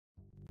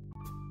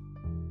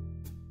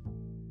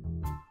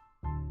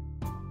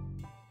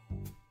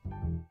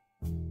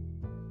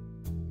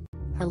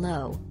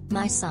Hello,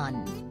 my son.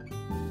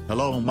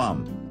 Hello,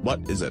 Mom. What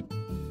is it?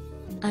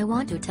 I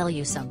want to tell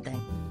you something.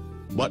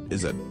 What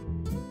is it?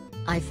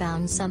 I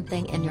found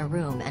something in your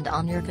room and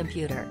on your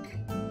computer.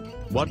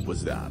 What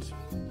was that?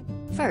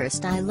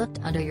 First I looked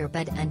under your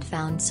bed and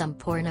found some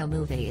porno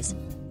movies.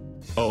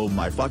 Oh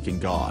my fucking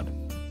god.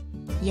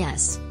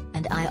 Yes,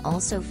 and I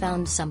also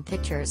found some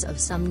pictures of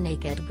some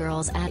naked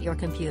girls at your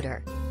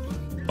computer.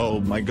 Oh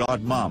my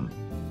god, Mom.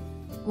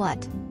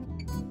 What?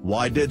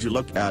 Why did you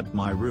look at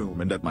my room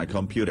and at my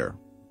computer?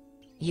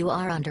 You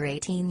are under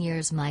 18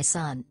 years, my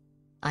son.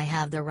 I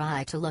have the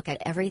right to look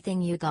at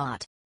everything you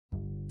got.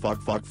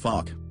 Fuck.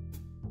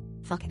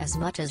 Fuck as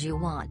much as you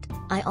want.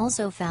 I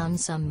also found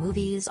some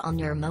movies on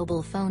your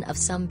mobile phone of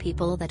some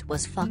people that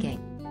was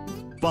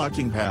fucking.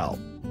 Fucking hell.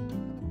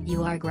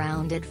 You are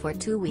grounded for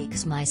 2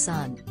 weeks, my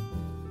son.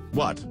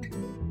 What?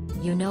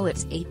 You know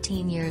it's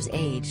 18 years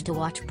age to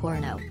watch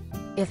porno.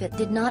 If it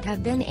did not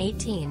have been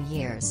 18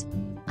 years,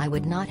 I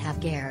would not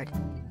have cared.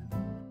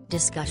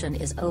 Discussion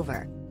is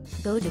over.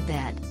 Go to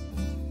bed.